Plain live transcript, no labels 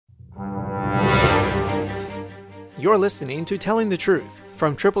You're listening to Telling the Truth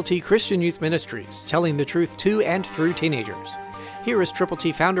from Triple T Christian Youth Ministries, telling the truth to and through teenagers. Here is Triple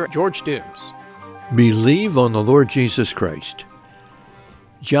T founder George Dooms. Believe on the Lord Jesus Christ.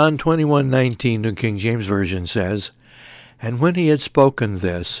 John 21:19, New King James Version says, "And when he had spoken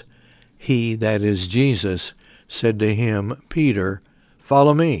this, he, that is Jesus, said to him, Peter,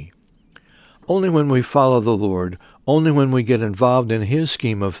 follow me." Only when we follow the Lord, only when we get involved in his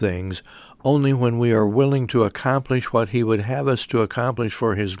scheme of things, only when we are willing to accomplish what he would have us to accomplish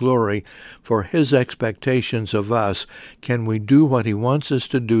for his glory, for his expectations of us, can we do what he wants us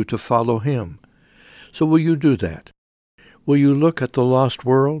to do to follow him. So will you do that? Will you look at the lost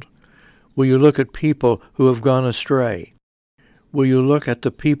world? Will you look at people who have gone astray? Will you look at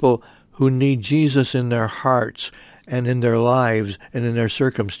the people who need Jesus in their hearts and in their lives and in their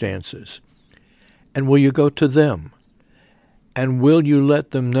circumstances? And will you go to them? And will you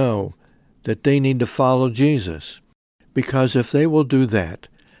let them know that they need to follow Jesus? Because if they will do that,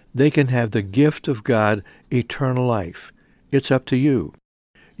 they can have the gift of God, eternal life. It's up to you.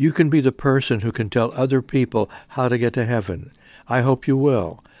 You can be the person who can tell other people how to get to heaven. I hope you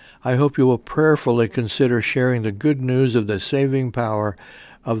will. I hope you will prayerfully consider sharing the good news of the saving power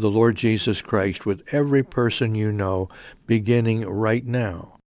of the Lord Jesus Christ with every person you know, beginning right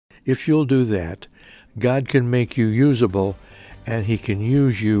now. If you'll do that, God can make you usable, and he can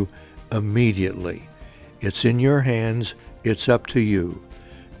use you immediately. It's in your hands. It's up to you.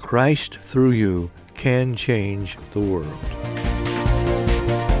 Christ, through you, can change the world.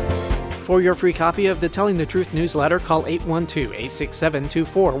 For your free copy of the Telling the Truth newsletter, call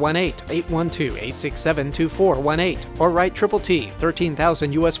 812-867-2418, 812-867-2418, or write Triple T,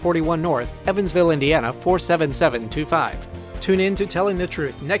 13,000 U.S. 41 North, Evansville, Indiana, 47725. Tune in to Telling the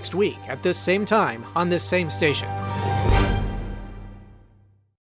Truth next week at this same time on this same station.